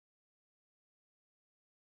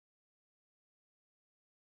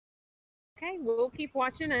Okay, we'll keep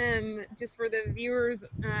watching. Just for the viewers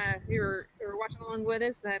who are watching along with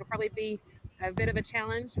us, it'll probably be a bit of a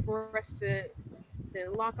challenge for us to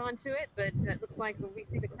lock onto it, but it looks like we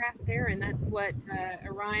see the craft there, and that's what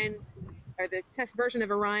Orion, or the test version of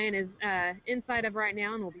Orion, is inside of right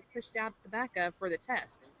now, and will be pushed out the back of for the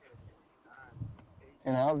test.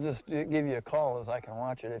 And I'll just give you a call as I can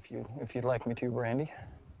watch it if you'd like me to, Brandy.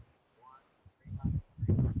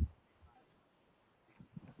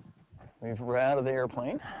 We're out of the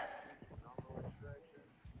airplane.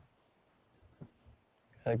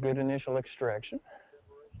 A good initial extraction.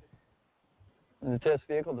 In the test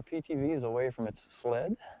vehicle, the PTV is away from its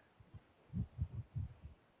sled.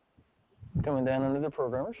 Coming down under the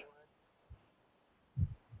programmers.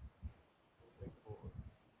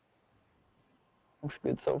 Looks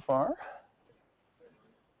good so far.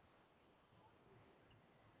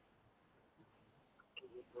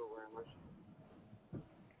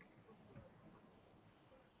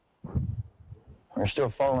 We're still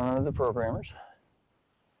falling under the programmers.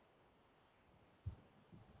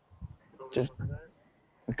 Just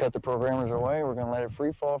we cut the programmers away. We're going to let it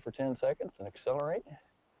free fall for 10 seconds and accelerate.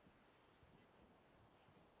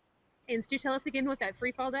 And Stu, tell us again what that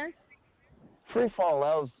free fall does. Free fall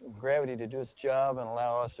allows gravity to do its job and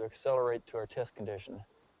allow us to accelerate to our test condition.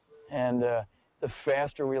 And the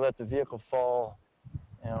faster we let the vehicle fall,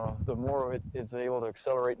 the more it's able to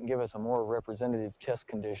accelerate and give us a more representative test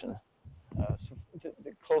condition. So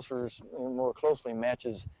the closer, more closely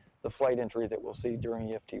matches the flight entry that we'll see during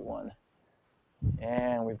EFT1.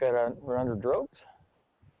 And we're under drogues.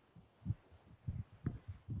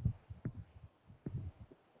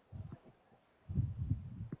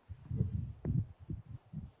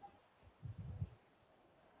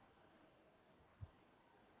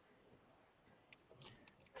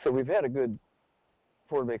 So we've had a good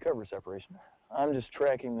forward bay cover separation. I'm just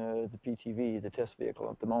tracking the PTV, the test vehicle,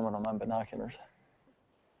 at the moment on my binoculars.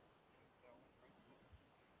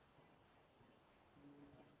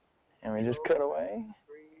 And we just cut away.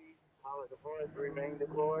 3 main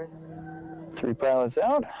deployed. 3 pilots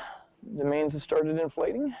out. The mains have started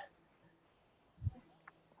inflating.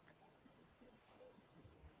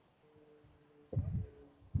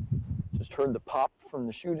 Just heard the pop from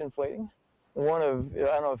the chute inflating. I don't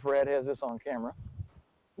know if Brad has this on camera.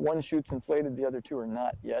 One chute's inflated, the other 2 are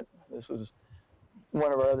not yet. This was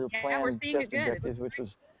one of our other planned test objectives, which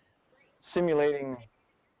was simulating.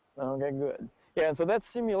 Okay, good. Yeah, and so that's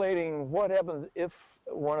simulating what happens if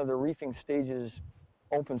one of the reefing stages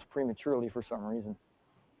opens prematurely for some reason,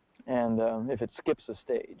 and if it skips a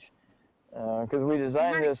stage. Because we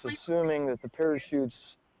designed this assuming that the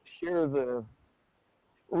parachutes share the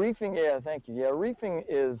reefing. Yeah, thank you. Yeah, reefing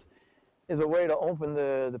is a way to open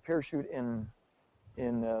the parachute in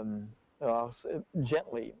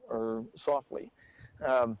gently or softly.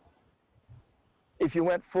 If you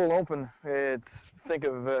went full open, think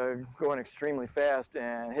of going extremely fast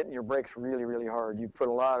and hitting your brakes really, really hard. You put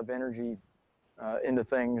a lot of energy into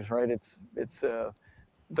things, right? It's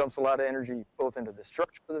dumps a lot of energy both into the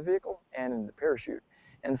structure of the vehicle and in the parachute.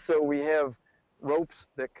 And so we have ropes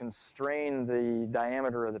that constrain the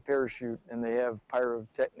diameter of the parachute, and they have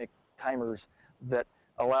pyrotechnic timers that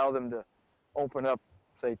allow them to open up,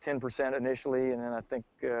 say, 10% initially, and then I think,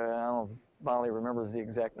 I don't know if Molly remembers the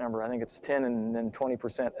exact number, I think it's 10 and then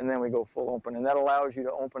 20%, and then we go full open. And that allows you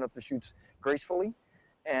to open up the chutes gracefully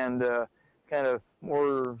and kind of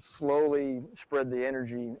more slowly spread the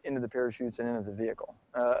energy into the parachutes and into the vehicle.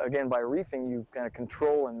 Again, by reefing, you kind of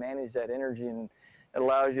control and manage that energy, and it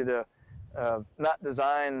allows you to not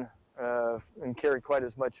design and carry quite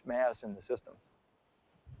as much mass in the system.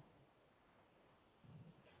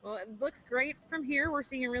 Well, it looks great from here. We're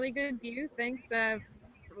seeing a really good view. Thanks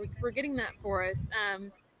for getting that for us. I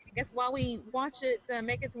guess while we watch it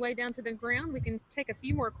make its way down to the ground, we can take a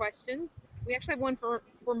few more questions. We actually have one for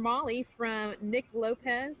Molly from Nick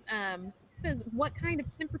Lopez. Says, what kind of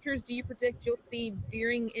temperatures do you predict you'll see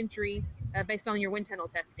during entry based on your wind tunnel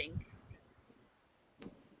testing?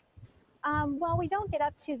 Well, we don't get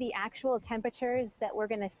up to the actual temperatures that we're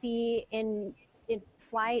going to see in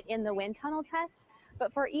flight in the wind tunnel test.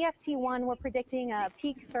 But for EFT1, we're predicting a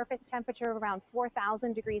peak surface temperature of around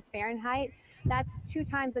 4,000 degrees Fahrenheit. That's 2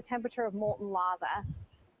 times the temperature of molten lava.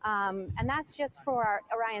 And that's just for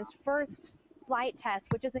Orion's first flight test,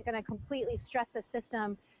 which isn't going to completely stress the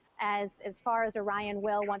system as far as Orion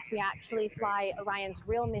will once we actually fly Orion's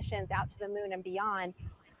real missions out to the moon and beyond.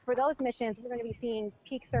 For those missions, we're going to be seeing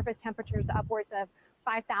peak surface temperatures upwards of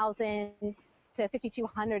 5,000 to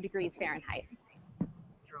 5,200 degrees Fahrenheit.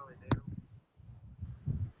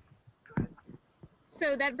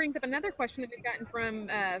 So that brings up another question that we've gotten from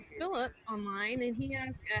Philip online, and he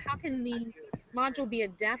asked, how can the module be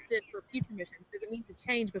adapted for future missions? Does it need to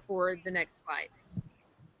change before the next flights?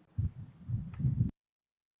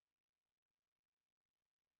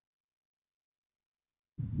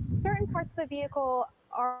 Certain parts of the vehicle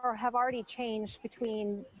have already changed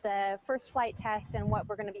between the first flight test and what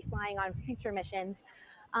we're going to be flying on future missions.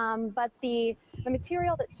 But the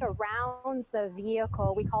material that surrounds the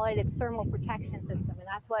vehicle, we call it its thermal protection system, and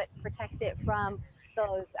that's what protects it from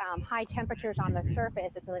those high temperatures on the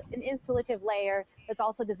surface. It's an insulative layer that's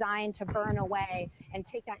also designed to burn away and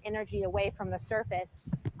take that energy away from the surface.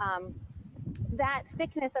 That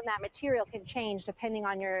thickness of that material can change depending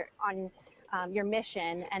on your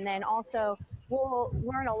mission, and then also we'll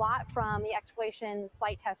learn a lot from the Exploration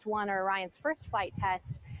Flight Test 1 or Orion's first flight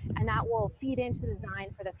test, and that will feed into the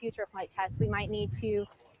design for the future flight tests. We might need to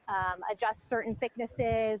adjust certain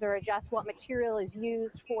thicknesses or adjust what material is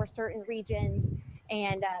used for certain regions,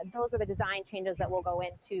 and those are the design changes that we'll go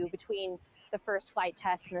into between the first flight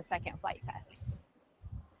test and the second flight test.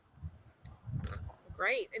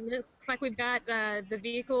 Great, and it looks like we've got the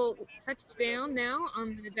vehicle touched down now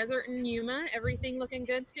on the desert in Yuma. Everything looking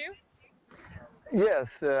good, Stu?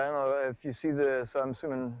 Yes, I don't know if you see so I'm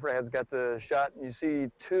assuming Brad's got the shot, and you see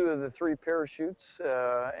 2 of the 3 parachutes,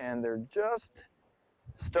 and they're just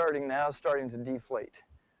starting to deflate.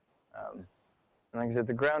 And like I said,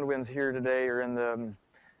 the ground winds here today are in the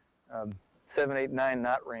 7, 8, 9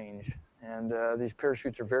 knot range, and these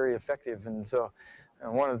parachutes are very effective, and so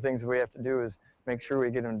one of the things that we have to do is make sure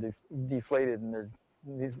we get them deflated, and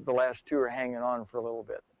the last 2 are hanging on for a little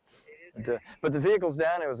bit. But the vehicle's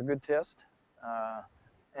down. It was a good test,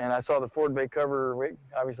 and I saw the forward bay cover. We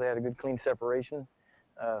obviously had a good clean separation.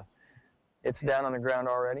 It's down on the ground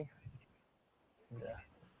already.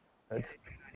 Yeah,